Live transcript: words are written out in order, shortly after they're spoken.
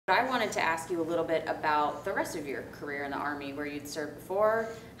I wanted to ask you a little bit about the rest of your career in the Army, where you'd served before,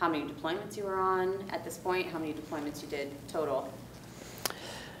 how many deployments you were on at this point, how many deployments you did total.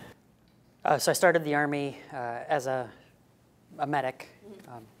 So I started the Army as a medic.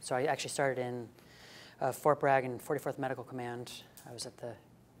 So I actually started in Fort Bragg in 44th Medical Command. I was at the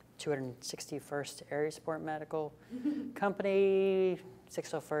 261st Area Support Medical Company,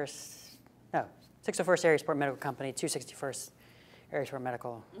 601st Area Support Medical Company, 261st Area Support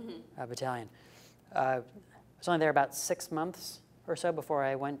Medical Battalion. I was only there about 6 months or so before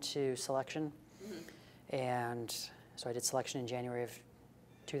I went to selection. And so I did selection in January of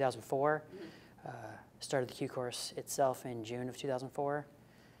 2004. Started the Q course itself in June of 2004.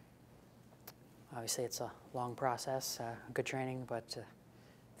 Obviously, it's a long process, good training, but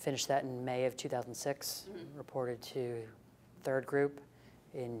finished that in May of 2006. Reported to 3rd Group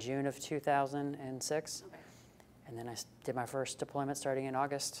in June of 2006. Okay. And then I did my first deployment starting in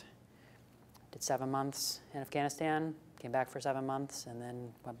August. Did 7 months in Afghanistan, came back for 7 months, and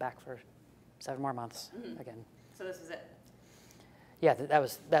then went back for 7 more months again. So this was it? Yeah, that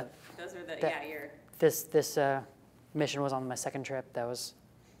was that. Those are the, that, yeah, This mission was on my 2nd trip. That was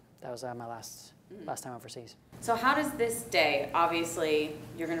my last time overseas. So how does this day, obviously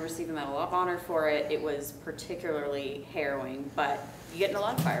you're going to receive a Medal of Honor for it, it was particularly harrowing, but you get in a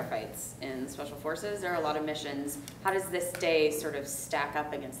lot of firefights in Special Forces, there are a lot of missions. How does this day sort of stack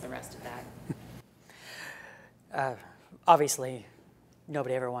up against the rest of that? Obviously,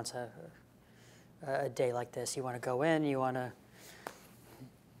 nobody ever wants a day like this. You want to go in, you want to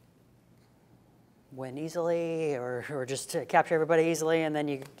win easily or just to capture everybody easily, and then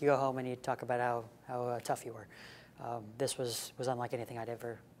you go home and you talk about how tough you were. This was unlike anything I'd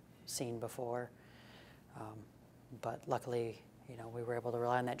ever seen before. But luckily, we were able to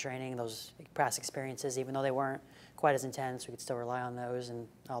rely on that training, those past experiences, even though they weren't quite as intense, we could still rely on those and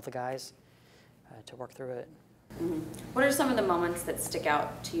all the guys to work through it. What are some of the moments that stick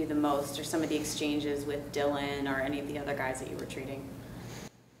out to you the most, or some of the exchanges with Dylan or any of the other guys that you were treating?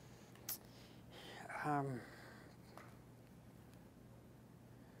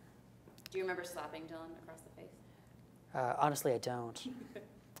 Do you remember slapping Dylan across the face? Honestly, I don't.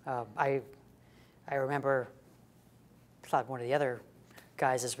 I remember slapping one of the other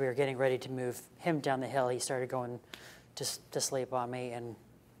guys as we were getting ready to move him down the hill. He started going to sleep on me, and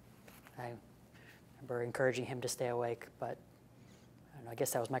I remember encouraging him to stay awake. But I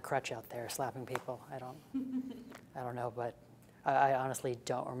guess that was my crutch out there, slapping people. I don't know, but I honestly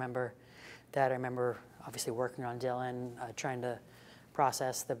don't remember that. I remember obviously working on Dylan, trying to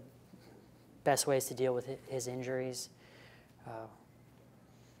process the best ways to deal with his injuries.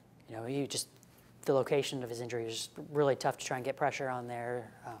 The location of his injury was really tough to try and get pressure on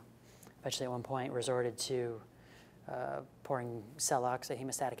there. Eventually at one point resorted to pouring Celox, a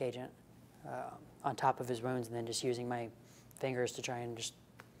hemostatic agent, on top of his wounds, and then just using my fingers to try and just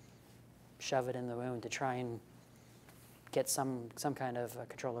shove it in the wound to try and get some kind of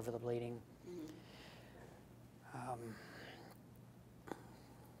control over the bleeding.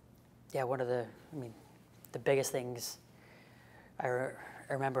 Yeah, one of the biggest things I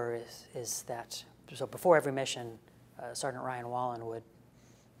remember is that, so before every mission, Sergeant Ryan Wallen would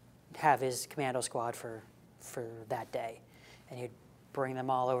have his commando squad for that day, and he'd bring them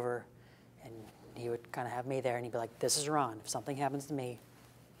all over, and he would kind of have me there, and he'd be like, "This is Ron. If something happens to me,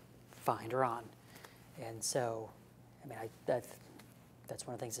 find Ron." And so, that's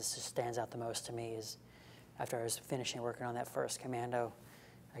one of the things that just stands out the most to me is after I was finishing working on that first commando,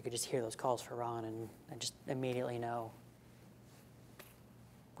 I could just hear those calls for Ron, and I just immediately know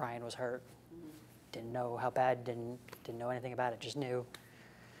Ryan was hurt. Didn't know how bad, didn't know anything about it, just knew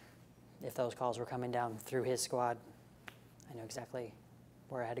if those calls were coming down through his squad, I knew exactly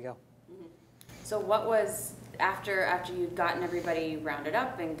where I had to go. So what was, after you'd gotten everybody rounded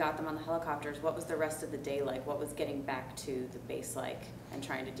up and got them on the helicopters, what was the rest of the day like? What was getting back to the base like and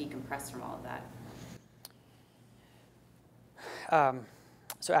trying to decompress from all of that?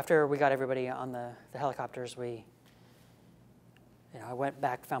 So after we got everybody on the helicopters, I went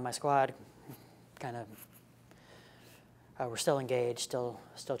back, found my squad, kind of, we're still engaged,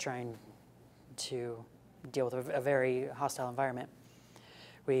 still trying to deal with a very hostile environment.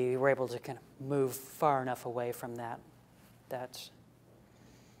 We were able to kind of move far enough away from that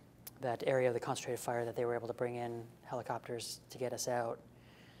area of the concentrated fire that they were able to bring in helicopters to get us out.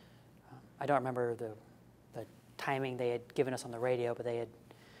 I don't remember the timing they had given us on the radio, but they had,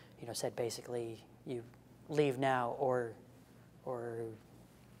 said basically, you leave now or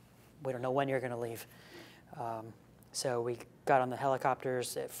we don't know when you're going to leave. So we got on the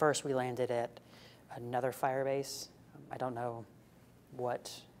helicopters. At first, we landed at another fire base. I don't know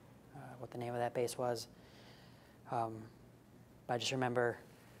what what the name of that base was. I just remember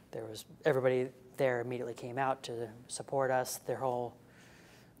everybody there immediately came out to support us. Their whole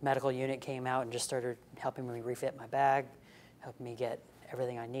medical unit came out and just started helping me refit my bag, helping me get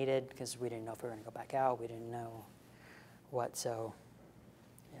everything I needed, because we didn't know if we were going to go back out. We didn't know what. So,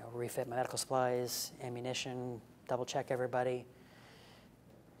 refit my medical supplies, ammunition, double check everybody.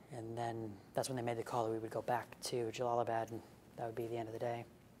 And then that's when they made the call that we would go back to Jalalabad, and that would be the end of the day.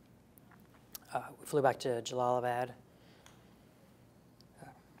 We flew back to Jalalabad.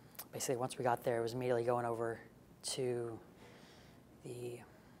 Basically, once we got there, it was immediately going over to the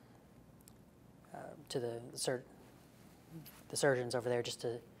surgeons over there just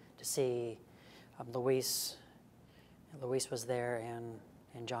to see Luis. Luis was there,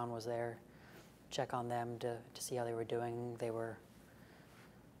 and John was there. Check on them to see how they were doing. They were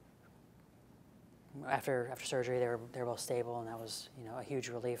after surgery. They were both stable, and that was a huge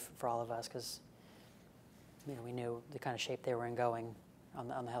relief for all of us, because we knew the kind of shape they were in going on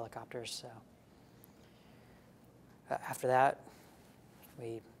the helicopters. So after that,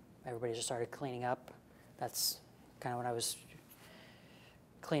 everybody just started cleaning up. That's kind of when I was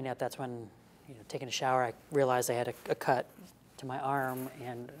cleaning up. That's when, taking a shower, I realized I had a cut to my arm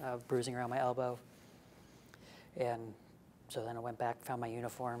and bruising around my elbow. And so then I went back, found my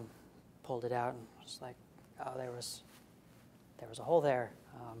uniform, pulled it out, and was like, oh, there was a hole there.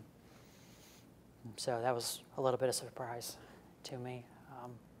 So that was a little bit of a surprise to me.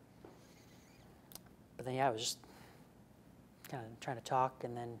 But then, I was just kind of trying to talk,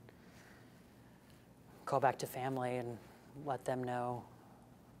 and then call back to family and let them know,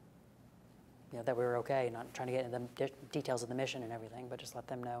 that we were okay. Not trying to get into the details of the mission and everything, but just let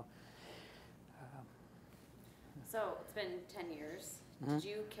them know. So it's been 10 years. Mm-hmm. Did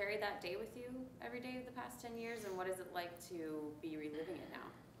you carry that day with you every day of the past 10 years, and what is it like to be reliving it now?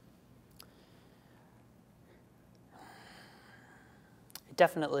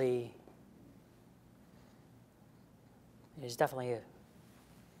 It is definitely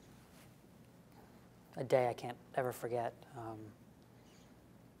a day I can't ever forget.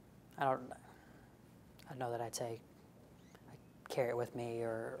 I don't know that I'd say I carry it with me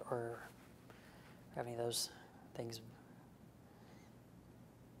or have any of those things.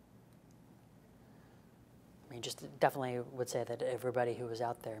 Just definitely would say that everybody who was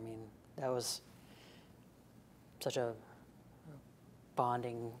out there, that was such a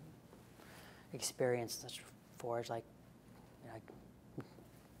bonding experience that's forged. Like, I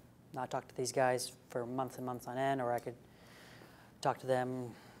not talk to these guys for months and months on end, or I could talk to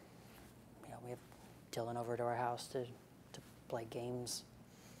them. We have Dylan over to our house to play games.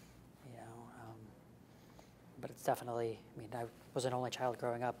 But it's definitely. I was an only child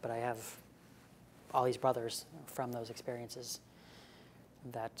growing up, but I have all these brothers from those experiences.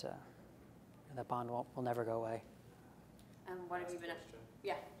 That bond will never go away. What have you been up?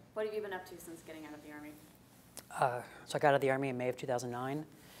 Yeah. What have you been up to since getting out of the Army? So I got out of the Army in May of 2009.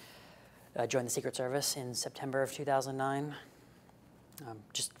 I joined the Secret Service in September of 2009.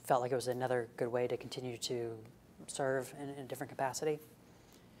 Just felt like it was another good way to continue to serve in a different capacity.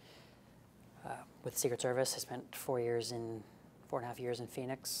 With the Secret Service, I spent 4.5 years in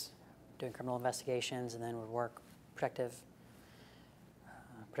Phoenix, doing criminal investigations, and then would work protective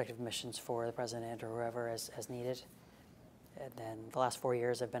missions for the president or whoever as needed. And then the last 4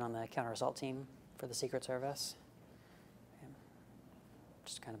 years, I've been on the counter-assault team for the Secret Service. And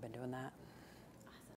just kind of been doing that.